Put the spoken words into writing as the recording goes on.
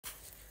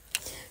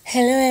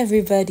Hello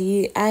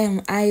everybody, I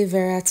am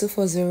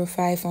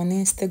Ivera2405 on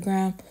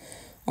Instagram,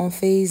 on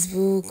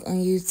Facebook, on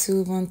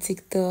YouTube, on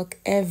TikTok,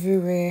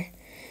 everywhere.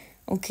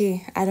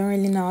 Okay, I don't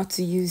really know how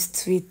to use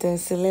Twitter,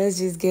 so let's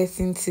just get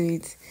into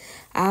it.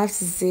 I have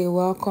to say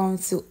welcome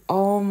to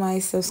all my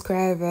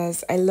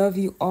subscribers. I love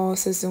you all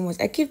so much.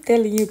 I keep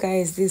telling you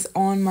guys this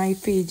on my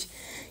page.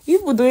 You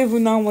people don't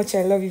even know how much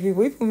I love you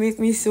people. People make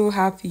me so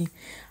happy.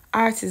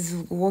 Art is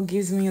what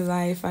gives me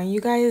life, and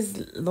you guys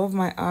love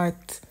my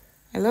art.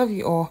 I love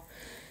you all.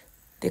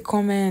 The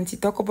comment, you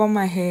talk about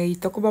my hair, you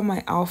talk about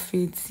my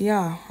outfits.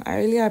 Yeah, I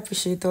really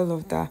appreciate all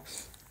of that.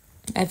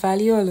 I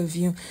value all of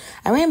you.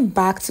 I went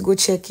back to go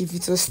check if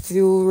it was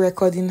still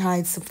recording how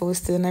it's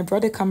supposed to, and I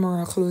brought the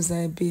camera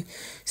closer a bit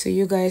so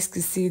you guys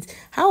could see it.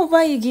 How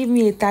about you give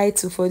me a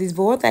title for this?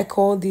 But what I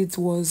called it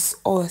was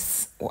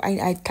Us.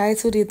 I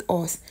titled it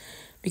Us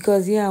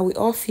because, yeah, we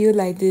all feel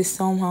like this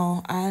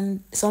somehow,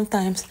 and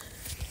sometimes.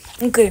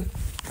 Okay,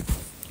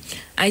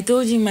 I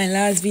told you in my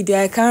last video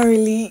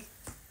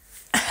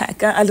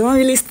I don't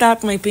really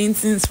start my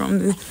paintings from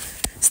the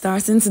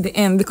starting to the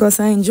end because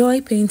I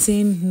enjoy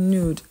painting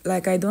nude.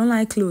 Like, I don't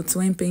like clothes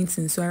when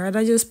painting, so I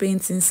rather just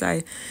paint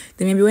inside.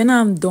 Then maybe when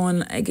I'm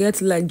done, I get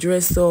to like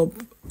dress up.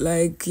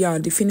 Like, yeah,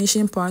 the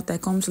finishing part I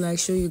come to like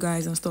show you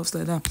guys and stuff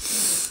like that.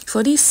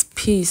 For this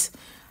piece,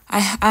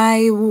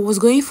 I was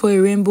going for a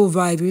rainbow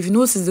vibe. If you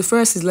notice, the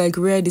first is like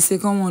red, the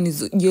second one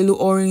is yellow,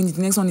 orange,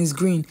 the next one is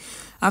green.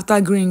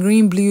 After green,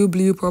 green, blue,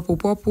 blue, purple,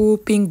 purple,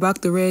 pink, back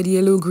to red,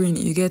 yellow, green.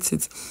 You get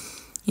it?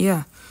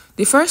 Yeah.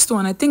 The first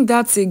one, I think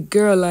that's a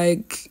girl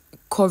like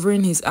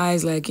covering his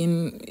eyes, like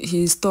in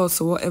his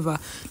thoughts or whatever.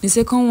 The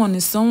second one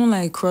is someone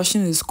like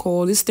crushing his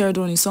skull. This third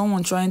one is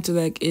someone trying to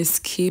like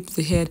escape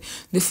the head.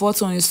 The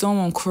fourth one is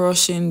someone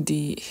crushing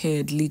the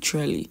head,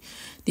 literally.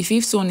 The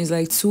fifth one is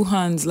like two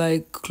hands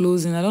like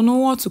closing. I don't know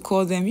what to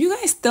call them. You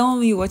guys tell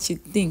me what you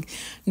think.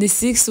 The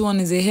sixth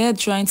one is a head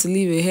trying to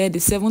leave a head. The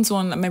seventh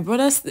one, my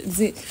brother's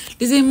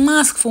there's a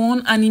mask for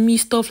one anime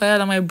stuff like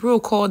that. And my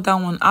bro called that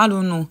one. I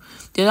don't know.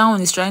 The other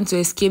one is trying to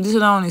escape. This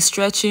other one is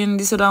stretching.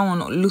 This other one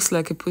looks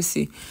like a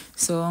pussy.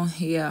 So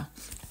yeah.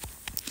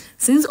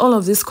 Since all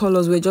of these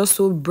colors were just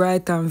so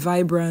bright and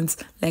vibrant,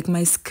 like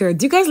my skirt.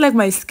 Do you guys like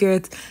my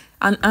skirt?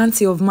 An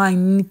auntie of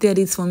mine knitted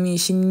it for me.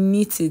 She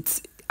knit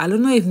it. I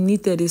don't know if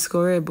knitted is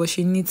correct, but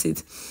she knit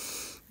it.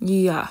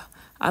 Yeah.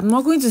 I'm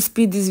not going to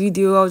speed this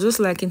video. I'll just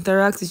like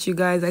interact with you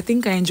guys. I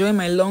think I enjoy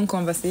my long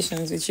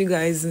conversations with you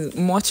guys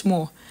much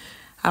more.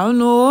 I don't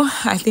know.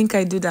 I think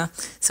I do that.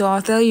 So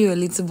I'll tell you a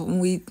little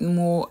bit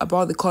more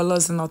about the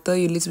colors, and I'll tell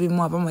you a little bit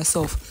more about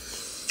myself.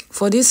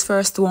 For this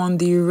first one,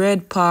 the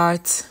red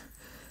part,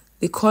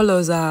 the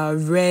colors are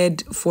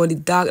red for the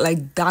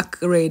dark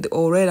red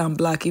or red and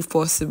black if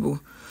possible.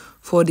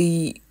 For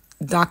the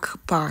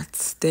dark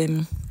parts,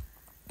 then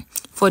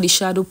for the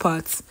shadow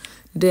parts,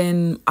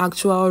 then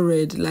actual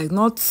red, like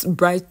not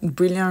bright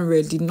brilliant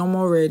red, the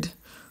normal red.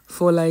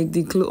 For like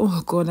the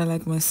oh god, I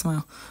like my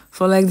smile.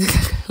 For like the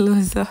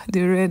closer,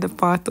 the red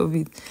part of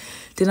it.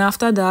 Then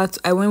after that,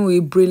 I went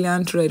with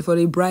brilliant red for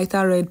the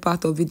brighter red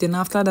part of it. Then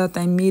after that,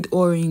 I made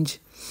orange,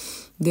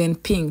 then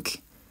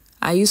pink.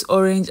 I use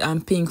orange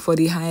and pink for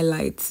the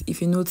highlights, if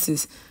you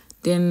notice.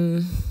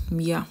 Then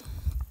yeah,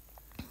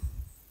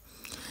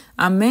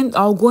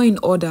 I'll go in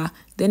order.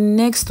 The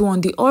next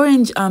one, the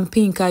orange and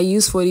pink I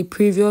use for the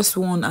previous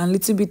one, and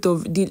little bit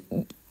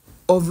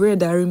of red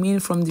that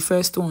remained from the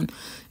first one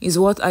is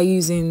what I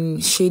use in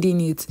shading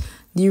it.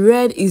 The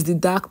red is the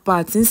dark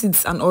part, since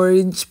it's an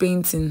orange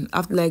painting.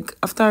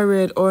 After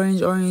red,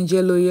 orange, orange,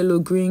 yellow, yellow,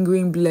 green,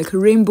 green, blue, like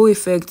rainbow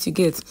effect you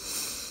get.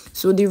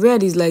 So the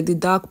red is like the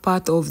dark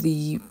part of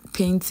the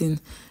painting.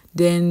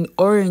 Then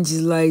orange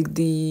is like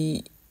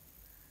the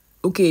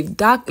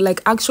dark, like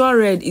actual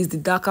red is the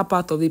darker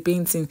part of the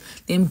painting.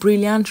 Then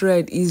brilliant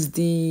red is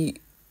the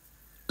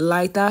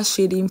lighter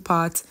shading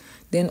part.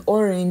 Then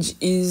orange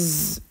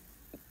is,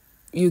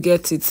 you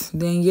get it.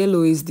 Then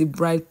yellow is the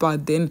bright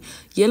part. Then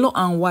yellow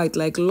and white,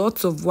 like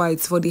lots of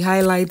whites for the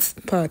highlights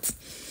part.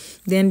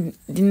 Then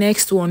the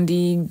next one,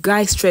 the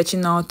guy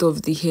stretching out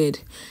of the head.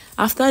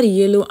 After the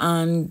yellow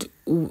and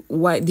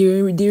white,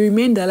 the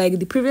remainder, like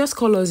the previous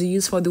colors you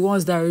use for the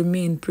ones that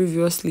remained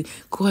previously.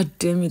 God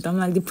damn it, I'm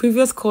like the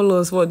previous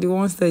colors for the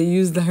ones that you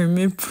used that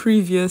remained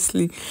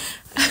previously.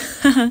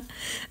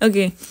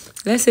 Okay,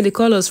 let's say the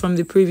colors from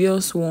the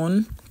previous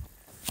one,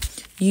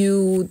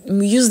 you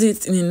used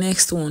it in the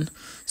next one.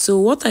 So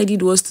what I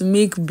did was to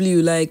make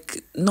blue,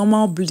 like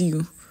normal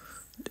blue.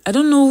 I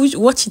don't know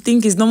what you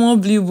think is normal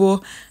blue,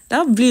 but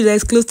that blue that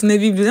is close to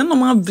navy blue, that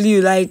normal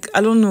blue, like,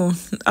 I don't know.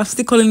 I'm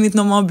still calling it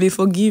normal blue,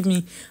 forgive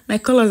me. My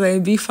colors are a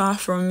bit far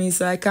from me,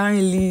 so I can't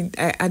really,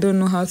 I don't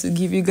know how to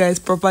give you guys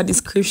proper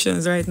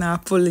descriptions right now. I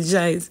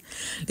apologize.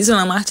 This one,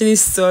 I'm actually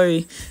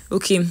sorry.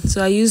 Okay,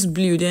 so I use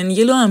blue, then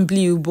yellow and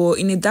blue, but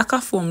in a darker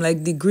form,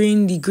 like the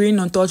green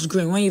untouched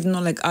green, when you've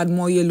not like add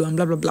more yellow and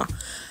blah, blah, blah.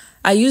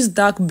 I use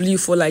dark blue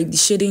for like the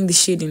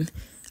shading.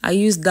 I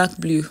use dark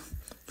blue.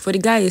 For the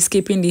guy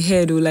escaping the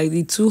head, or like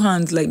the two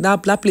hands, like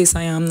that place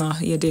I am now,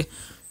 yeah, there.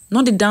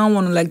 not the down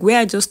one, like where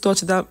I just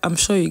touched that. I'm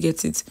sure you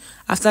get it.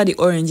 After the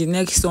orange, the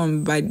next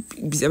one by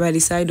the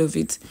side of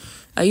it.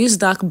 I use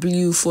dark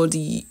blue for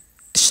the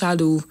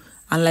shadow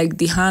and like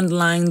the hand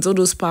lines, all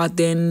those parts.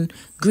 Then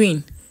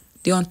green,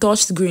 the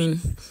untouched green.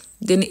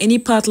 Then any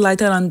part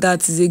lighter than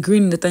that is a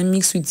green that I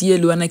mix with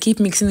yellow, and I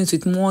keep mixing it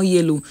with more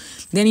yellow.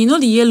 Then you know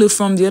the yellow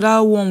from the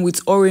other one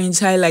with orange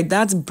highlight,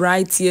 that's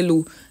bright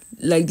yellow.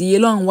 Like the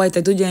yellow and white,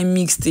 I told you I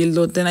mixed a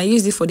lot. Then I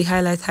used it for the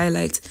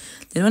highlight.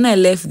 Then when I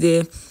left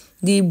there,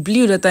 the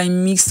blue that I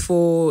mixed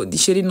for the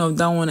shading of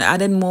that one, I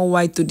added more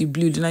white to the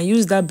blue. Then I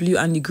used that blue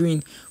and the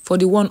green for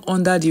the one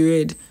under the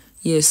red.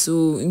 Yeah,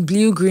 so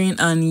blue, green,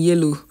 and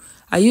yellow.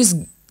 I use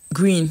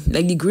green,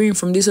 like the green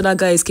from this other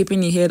guy is keeping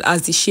the head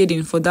as the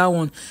shading for that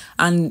one.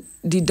 And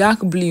the dark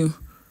blue,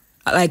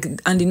 like,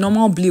 and the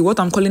normal blue, what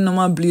I'm calling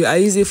normal blue, I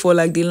use it for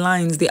like the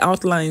lines, the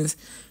outlines.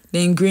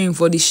 Then green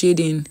for the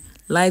shading,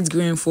 light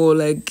green for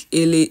like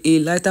a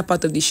lighter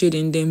part of the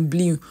shading, then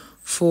blue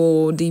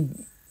for the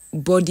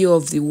body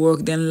of the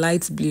work, then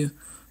light blue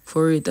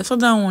for it. After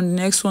that one,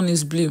 the next one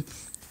is blue.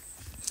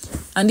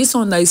 And this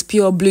one that is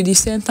pure blue, the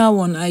center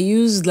one, I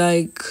use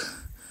like,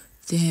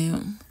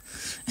 damn.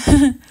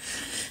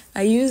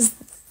 I use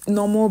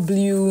normal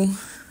blue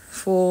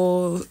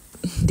for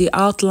the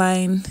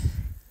outline.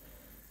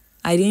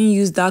 I didn't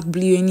use dark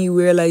blue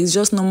anywhere, like it's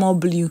just normal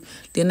blue.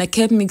 Then I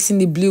kept mixing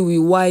the blue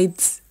with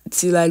white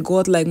till I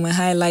got like my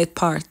highlight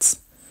parts.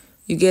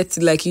 You get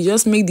it? Like you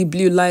just make the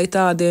blue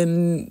lighter,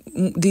 then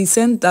the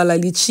center,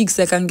 like the cheeks,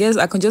 I can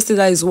just say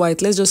that is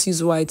white. Let's just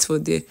use white for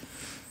there.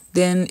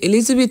 Then a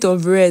little bit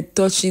of red,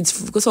 touch it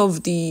because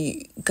of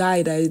the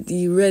guy that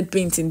the red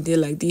painting there,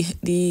 like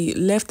the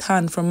left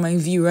hand from my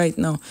view right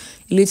now.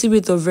 A little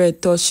bit of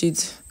red, touch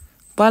it.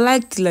 But I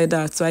liked it like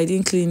that, so I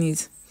didn't clean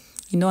it.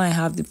 You know I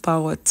have the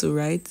power to,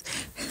 right?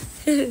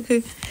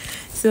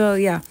 So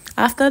yeah,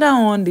 after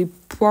that one, the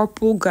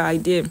purple guy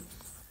there,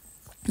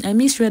 I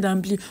mix red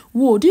and blue.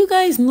 Whoa, do you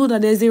guys know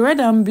that there's a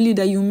red and blue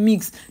that you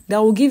mix that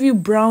will give you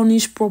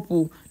brownish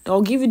purple, that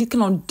will give you the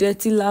kind of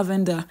dirty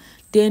lavender?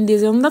 Then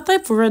there's another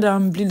type of red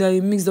and blue that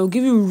you mix that will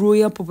give you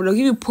royal purple, that will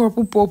give you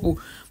purple.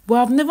 But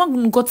I've never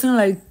gotten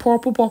like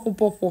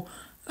purple.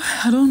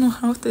 I don't know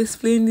how to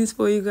explain this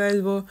for you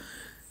guys, but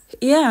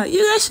yeah,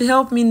 you guys should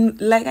help me.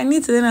 Like, I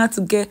need to learn how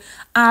to get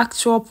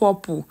actual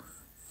purple.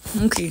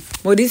 Okay,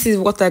 but this is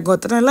what I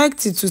got, and I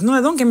liked it too.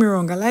 No, don't get me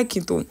wrong, I like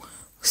it though.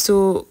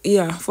 So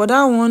yeah, for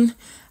that one,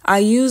 I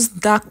use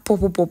dark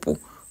purple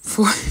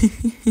for.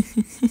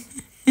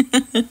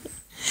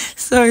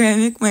 Sorry, I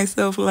make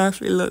myself laugh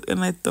a lot when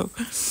I talk.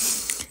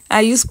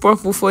 I use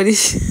purple for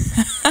this.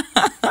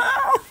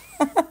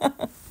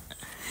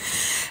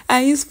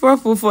 I use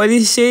purple for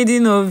the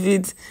shading of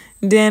it.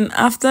 Then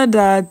after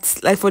that,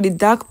 like for the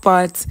dark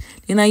part,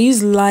 then I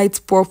use light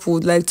purple,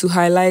 like to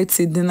highlight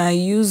it. Then I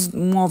use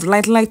more of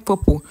light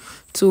purple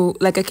to,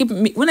 like, I keep,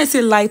 when I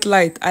say light,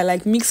 I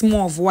like mix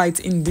more of white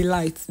in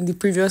the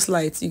previous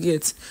light, you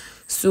get.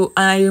 So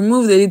I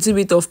removed a little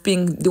bit of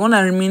pink, the one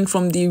that remained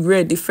from the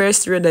red, the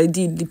first red I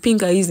did, the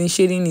pink I used in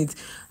shading it.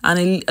 And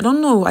I don't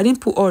know, I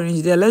didn't put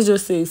orange there, let's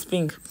just say it's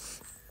pink.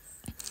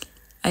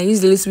 I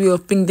used a little bit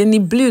of pink. Then the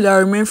blue that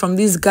remained from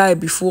this guy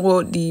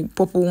before the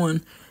purple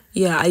one,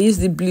 yeah, I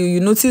used the blue. You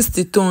notice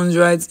the tones,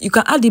 right? You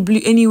can add the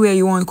blue anywhere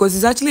you want because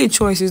it's actually a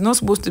choice. It's not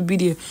supposed to be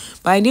there.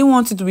 But I didn't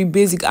want it to be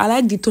basic. I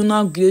like the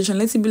tonal gradation.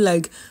 Let it be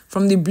like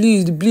from the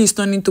blue is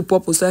turning to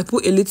purple. So I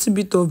put a little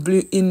bit of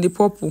blue in the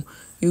purple.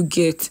 You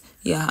get,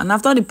 yeah. And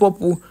after the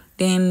purple,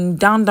 then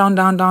down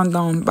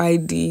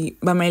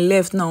by my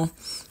left now,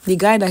 the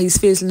guy that his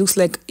face looks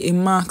like a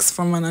Max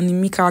from an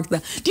anime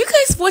character. Do you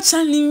guys watch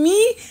anime?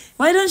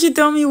 Why don't you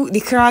tell me the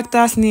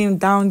character's name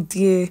down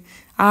there?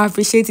 I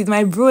appreciate it.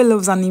 My bro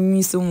loves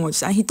anime so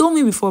much. And he told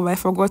me before, but I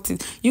forgot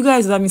it. You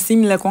guys have been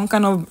seeing me like one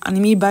kind of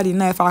anime baddie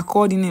now. If I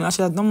called the name, I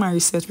should have done my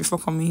research before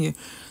coming here.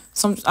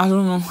 I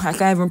don't know. I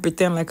can't even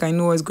pretend like I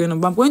know what's going on.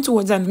 But I'm going to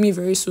watch anime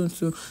very soon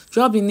to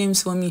drop the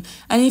names for me.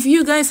 And if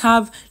you guys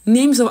have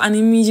names of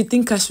anime you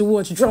think I should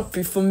watch, drop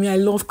it for me. I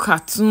love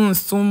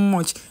cartoons so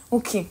much.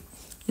 Okay,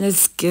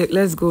 let's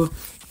go.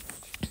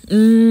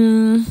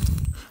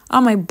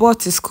 My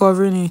butt is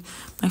covering it.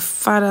 My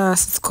fat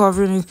ass is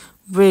covering it.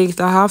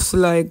 Wait, I have to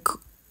like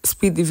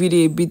speed the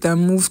video a bit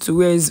and move to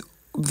where it's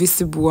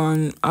visible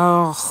and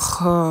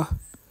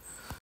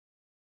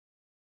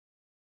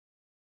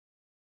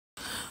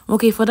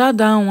Okay, for that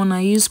down one,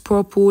 I use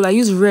purple. I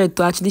use red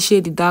to actually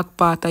shade the dark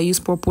part. I use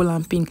purple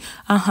and pink.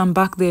 I'm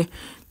back there.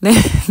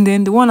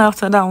 Then the one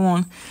after that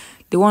one,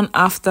 the one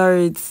after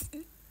it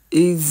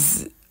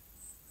is,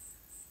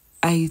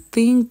 I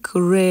think,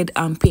 red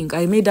and pink.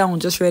 I made that one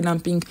just red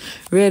and pink.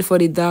 Red for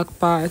the dark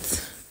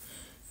part,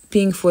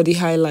 pink for the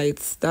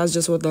highlights. That's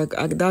just what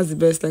that's the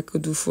best I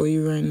could do for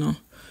you right now.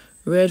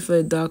 Red for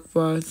the dark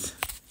part,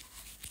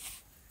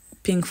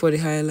 pink for the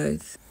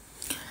highlights.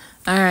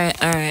 All right.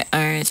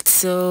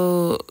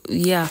 So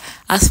yeah,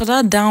 as for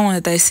that down one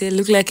that I said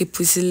look like a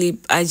pussy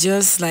lip, I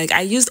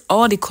used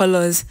all the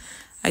colors.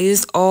 I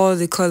used all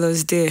the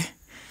colors there.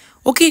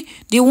 Okay,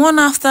 the one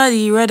after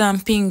the red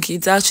and pink,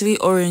 it's actually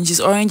orange.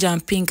 It's orange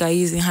and pink I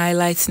use in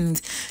highlighting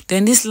it.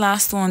 Then this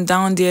last one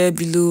down there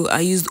below, I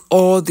used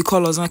all the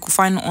colors I could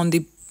find on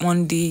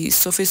the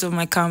surface of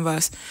my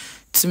canvas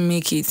to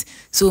make it.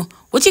 So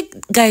what you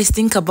guys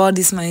think about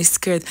this my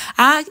skirt?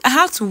 I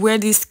had to wear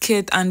this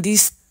skirt and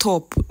this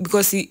top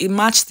because it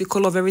matched the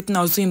color of everything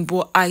I was doing,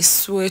 but I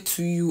swear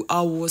to you,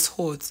 I was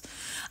hot.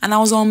 And I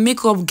was on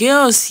makeup.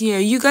 Girls here,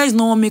 you guys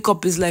know what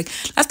makeup is like.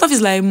 That stuff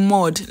is like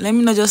mud. Let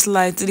me not just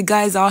lie to the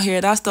guys out here.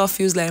 That stuff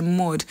feels like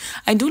mud.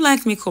 I do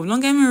like makeup.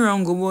 Don't get me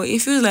wrong, but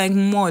it feels like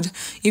mud.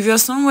 If you're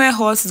somewhere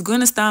hot, it's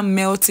going to start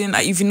melting.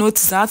 If you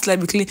notice, that's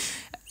like clean.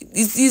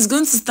 It's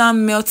going to start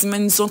melting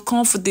and it's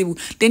uncomfortable.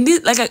 Then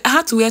this, like I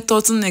had to wear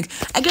turtleneck.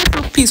 I get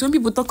so pissed when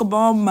people talk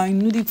about my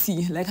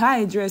nudity, like how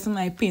I dress and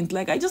I paint.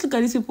 Like I just look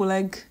at these people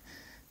like,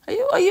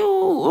 are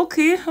you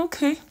okay?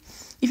 Okay.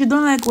 If you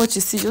don't like what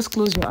you see, just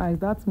close your eyes.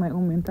 That's my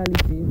own mentality.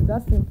 It's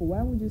that simple.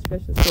 Why would you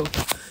stress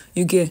yourself?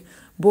 You get.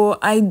 But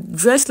I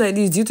dressed like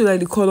this due to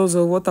like the colors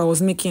of what I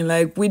was making.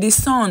 Like with the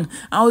sun,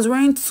 I was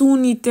wearing two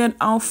knitted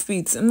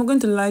outfits. I'm not going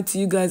to lie to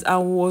you guys. I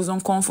was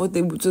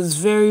uncomfortable. It was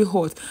very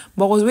hot.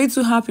 But I was way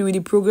too happy with the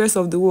progress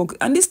of the work.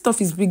 And this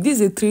stuff is big. This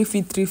is a 3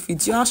 feet.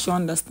 You all should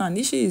understand.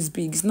 This shit is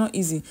big. It's not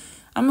easy.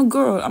 I'm a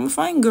girl. I'm a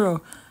fine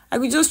girl. I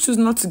could just choose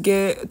not to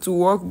get to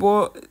work.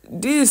 But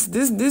this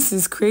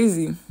is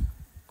crazy.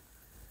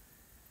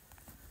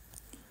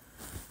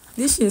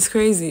 This shit is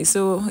crazy.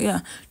 So yeah,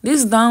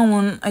 this down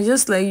one, I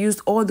just like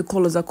used all the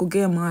colors I could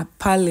get in my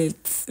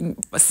palette.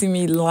 See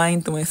me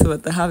lying to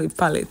myself that I have a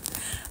palette.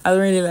 I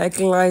don't really like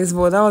lies,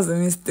 but that was a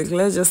mistake.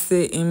 Let's just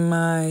say in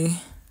my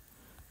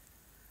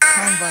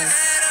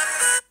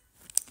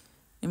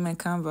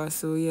canvas.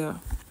 So yeah,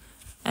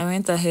 I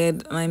went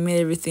ahead and I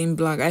made everything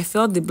black. I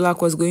felt the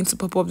black was going to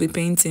pop up the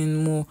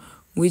painting more,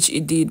 which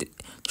it did.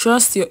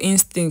 Trust your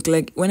instinct.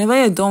 Like whenever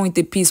you're done with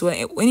a piece, when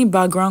any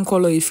background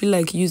color you feel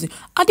like using,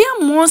 are there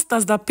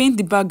monsters that paint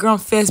the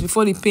background first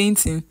before the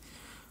painting?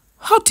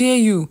 How dare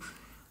you?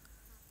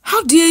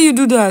 How dare you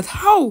do that?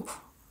 How?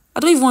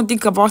 I don't even want to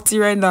think about it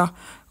right now.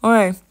 All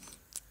right,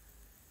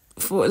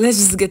 let's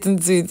just get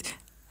into it.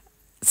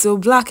 So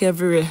black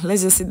everywhere.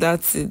 Let's just say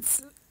that's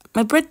it.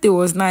 My birthday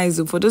was nice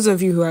though. For those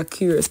of you who are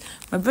curious,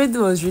 my birthday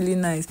was really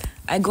nice.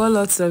 I got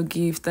lots of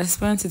gifts. I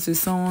spent it with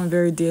someone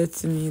very dear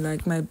to me.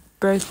 Like my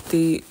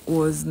birthday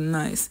was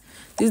nice.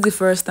 This is the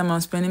first time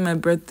I'm spending my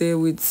birthday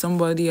with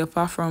somebody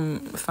apart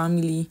from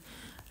family.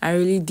 I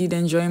really did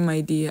enjoy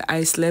my day.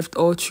 I slept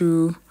all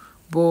through,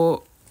 but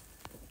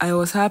I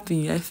was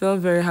happy. I felt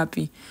very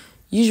happy.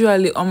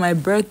 Usually on my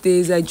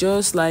birthdays, I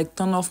just like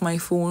turn off my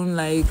phone,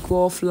 like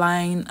go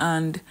offline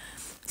and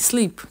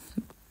sleep.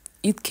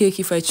 Eat cake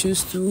if I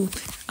choose to.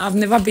 I've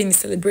never been a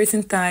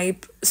celebrating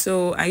type,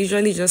 so I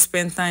usually just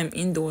spend time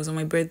indoors on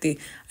my birthday.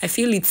 I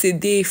feel it's a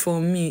day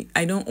for me.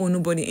 I don't owe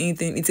nobody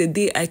anything. It's a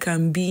day I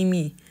can be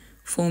me,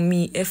 for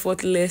me,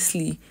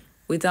 effortlessly,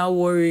 without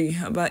worry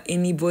about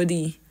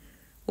anybody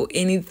or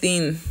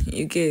anything,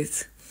 you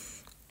get.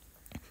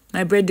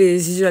 My birthday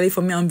is usually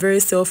for me. I'm very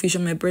selfish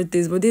on my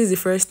birthdays, but this is the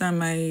first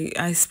time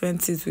I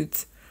spent it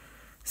with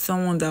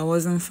someone that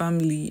wasn't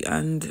family,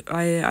 and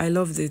I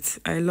loved it.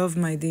 I love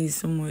my days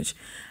so much.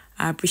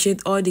 I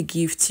appreciate all the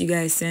gifts you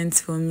guys sent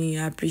for me.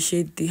 I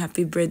appreciate the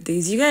happy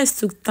birthdays. You guys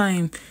took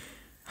time.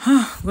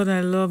 But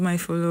I love my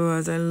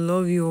followers. I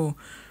love you all.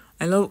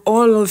 I love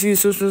all of you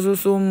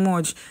so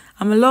much.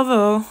 I'm a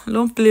lover.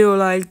 Don't play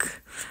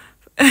like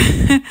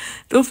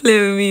don't play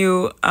with me.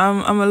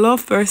 I'm a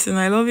love person.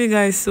 I love you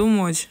guys so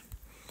much.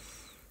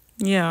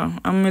 Yeah,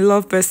 I'm a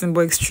love person,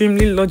 but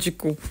extremely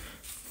logical.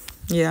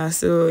 Yeah,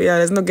 so yeah,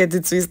 let's not get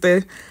it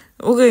twisted.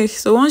 Okay,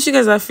 so once you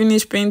guys are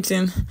finished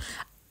painting,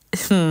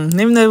 let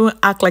me not even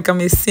act like I'm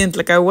a saint,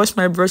 like I wash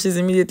my brushes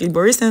immediately.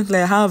 But recently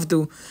I have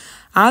to.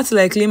 I had to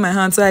like clean my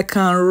hands so I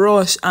can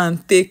rush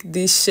and take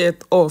this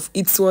shirt off.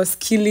 It was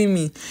killing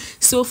me.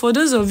 So for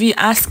those of you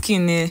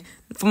asking,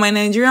 for my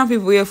Nigerian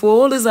people here, for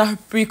all those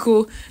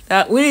African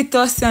that when it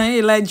touch and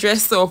they like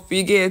dress up,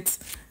 you get.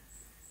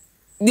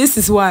 This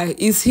is why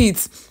it's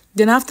heat.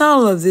 Then after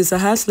all of this, I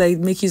had to like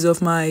make use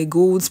of my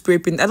gold spray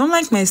paint. I don't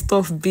like my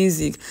stuff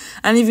basic.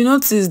 And if you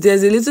notice,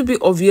 there's a little bit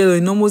of yellow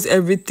in almost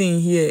everything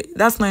here.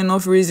 That's not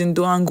enough reason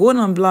though. And gold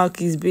and black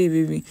is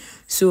baby.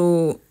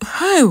 So,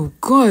 oh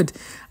God.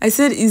 I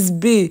said it's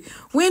bae.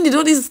 When did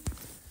all these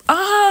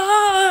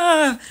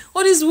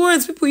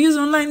words people use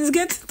online is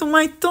getting to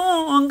my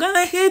tongue, and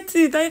I hate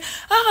it.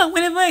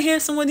 Whenever I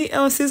hear somebody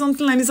else say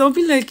something like this, I'll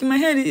be like in my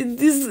head,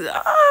 it's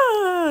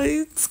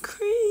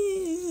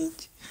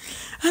cringe.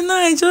 And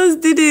I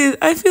just did it.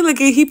 I feel like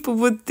a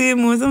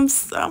hippopotamus.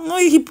 I'm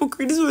not a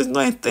hypocrite. This was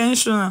not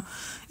intentional.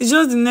 It's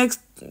just the next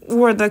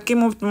word that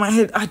came up to my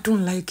head. I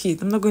don't like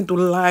it. I'm not going to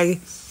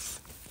lie.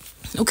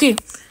 Okay.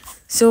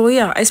 So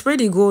yeah, I spread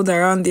the gold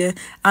around there.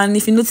 And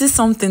if you notice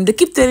something, they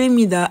keep telling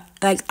me that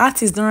like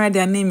artists don't write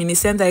their name in the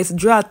center. It's to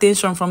draw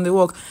attention from the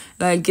work.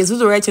 Like you're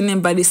supposed to write your name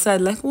by the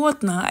side. Like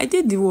what now? I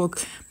did the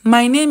work.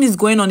 My name is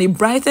going on the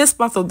brightest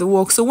part of the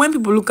work. So when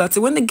people look at it,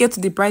 when they get to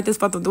the brightest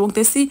part of the work,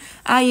 they see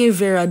Aye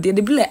Vera there.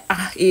 They'll be like,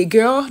 ah, a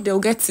girl, they'll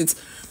get it.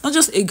 Not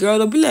just a girl,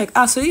 they'll be like,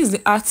 ah, so he's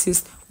the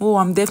artist. Oh,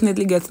 I'm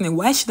definitely getting it.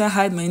 Why should I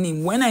hide my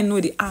name when I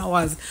know the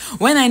hours,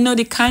 when I know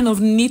the kind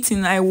of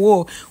knitting I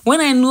wore, when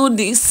I know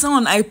the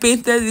sun I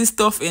painted this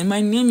stuff in?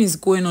 My name is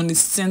going on the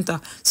center.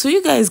 So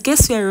you guys,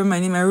 guess where I wrote my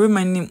name? I wrote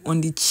my name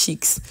on the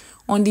cheeks.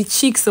 On the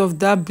cheeks of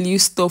that blue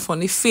stuff, on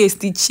the face,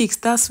 the cheeks.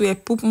 That's where I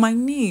put my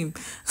name.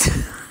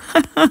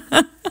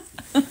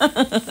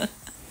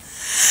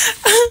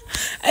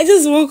 I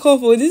just woke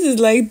up. Oh, this is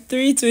like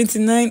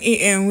 3:29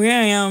 a.m. where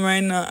I am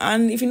right now.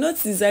 And if you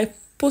notice, I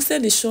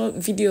posted the short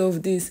video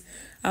of this.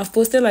 I've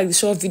posted like the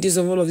short videos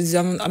of all of this,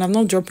 and I'm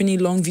not dropping a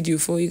long video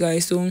for you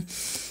guys. So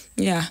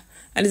yeah,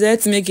 I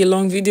decided to make a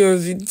long video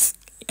of it.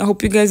 I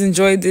hope you guys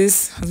enjoyed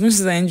this as much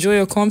as I enjoy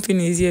your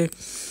company here.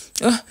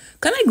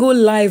 Can I go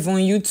live on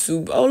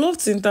YouTube? I would love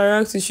to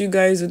interact with you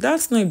guys.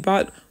 That's not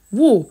bad.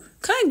 Whoa,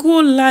 can I go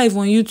live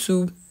on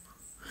YouTube?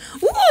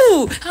 Woo!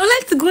 I would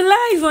like to go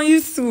live on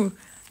YouTube.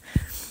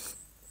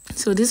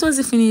 So this was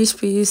the finished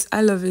piece.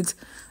 I love it.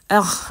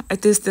 I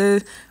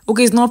tasted.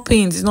 Okay, it's not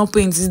paint. It's not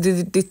paint. It's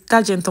the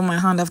detergent on my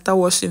hand after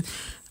washing.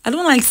 I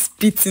don't like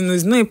spitting.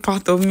 It's not a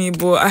part of me,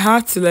 but I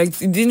had to like.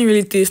 It didn't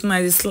really taste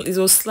nice. It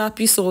was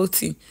slappy,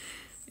 salty.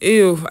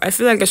 Ew. I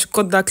feel like I should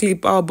cut that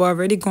clip out, but I've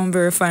already gone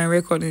verify and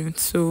recording it.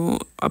 So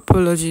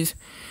apologies.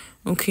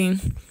 Okay.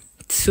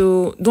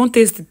 So don't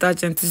taste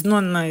detergent. It's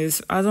not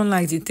nice. I don't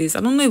like the taste. I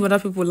don't know if other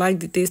people like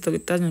the taste of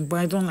detergent, but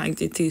I don't like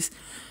the taste.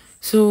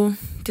 So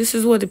this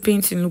is what the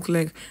painting look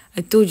like.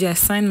 I told you I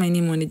signed my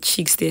name on the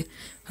cheeks there.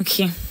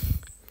 Okay.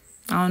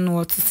 I don't know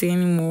what to say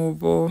anymore,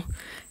 but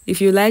if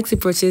you like to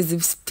purchase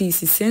this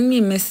piece, send me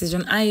a message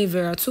on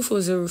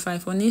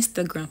iavera2405 on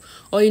Instagram,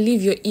 or you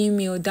leave your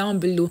email down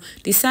below.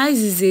 The size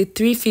is a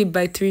 3 feet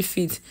by 3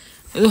 feet.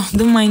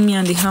 Don't mind me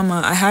and the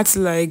hammer. I had to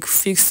like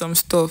fix some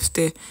stuff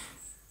there.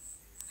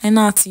 I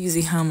know how to use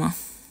a hammer.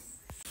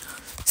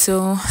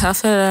 So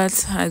after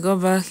that, I got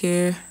back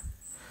here.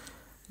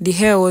 The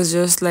hair was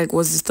just like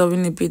was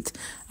disturbing a bit.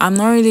 I'm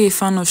not really a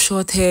fan of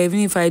short hair,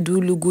 even if I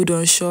do look good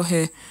on short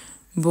hair.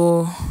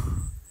 But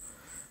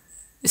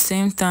at the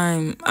same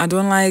time, I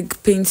don't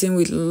like painting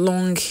with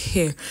long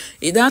hair.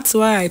 That's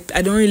why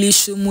I don't really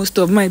show most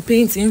of my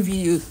painting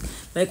videos.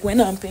 Like when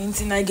I'm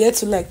painting, I get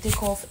to like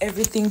take off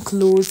everything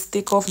clothes,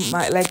 take off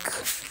my like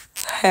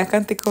I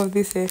can't take off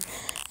this hair.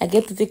 I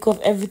get to take off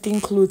everything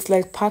clothes,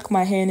 like pack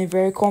my hair in a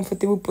very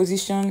comfortable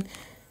position.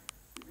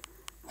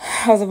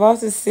 I was about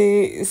to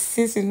say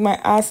sit with my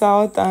ass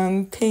out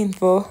and paint,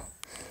 but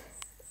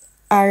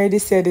I already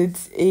said it.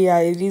 Yeah,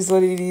 it is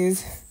what it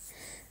is.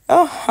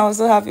 Oh, I was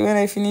so happy when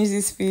I finished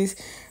this piece.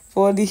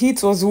 But the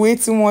heat was way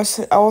too much.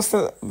 I was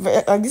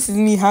like, this is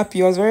me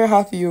happy. I was very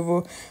happy,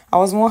 but I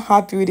was more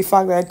happy with the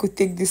fact that I could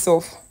take this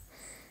off.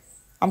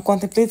 I'm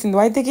contemplating, do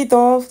I take it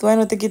off? Do I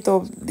not take it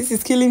off? This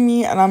is killing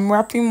me, and I'm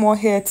wrapping more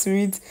hair to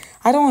it.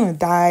 I don't want to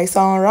die, so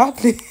I'll wrap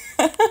it.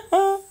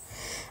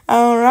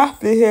 I'll wrap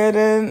the hair,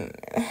 then,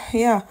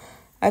 yeah.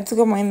 I took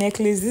off my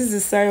necklace. This is a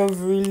sigh of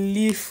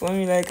relief for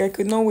me. Like, I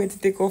could not wait to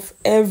take off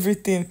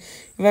everything.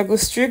 If I could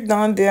strip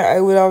down there,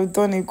 I would have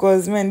done it,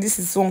 because, man, this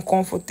is so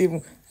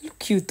uncomfortable. I look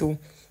cute, though.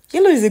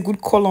 Yellow is a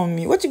good color on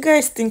me. What you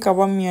guys think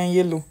about me and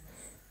yellow?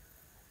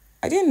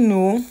 I didn't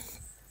know.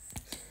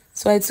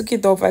 So I took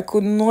it off. I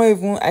could not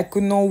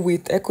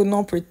wait. I could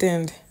not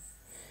pretend.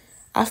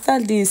 After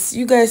this,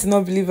 you guys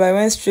not believe I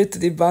went straight to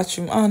the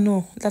bathroom. Oh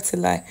no, that's a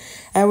lie.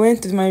 I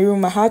went to my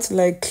room. I had to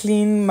like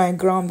clean my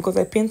ground because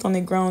I paint on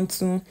the ground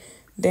too.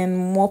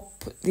 Then mop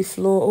the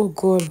floor. Oh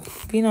god,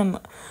 being on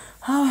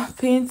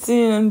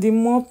painting and the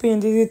mopping,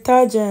 the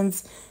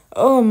detergents.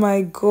 Oh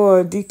my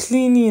god, the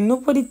cleaning.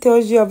 Nobody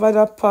tells you about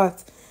that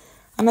part.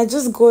 And I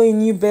just got a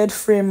new bed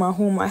frame at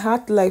home. I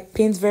had to like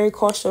paint very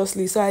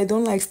cautiously so I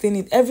don't like stain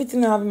it.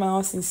 Everything I have in my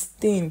house is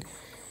stained.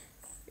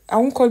 I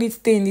won't call it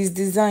stained, it's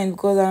designed,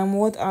 because I'm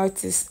what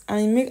artist.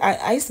 And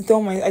I used to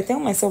tell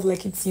myself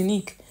like it's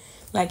unique.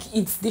 Like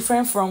it's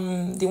different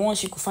from the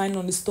ones you could find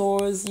on the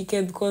stores,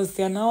 because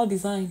they are now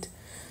designed.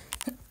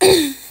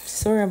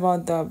 Sorry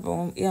about that,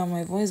 but yeah,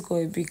 my voice got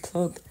a bit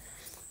clogged.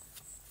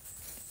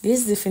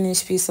 This is the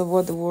finished piece of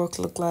what the work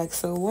looked like.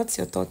 So what's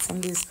your thoughts on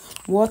this?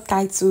 What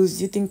titles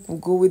do you think will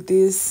go with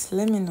this?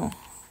 Let me know.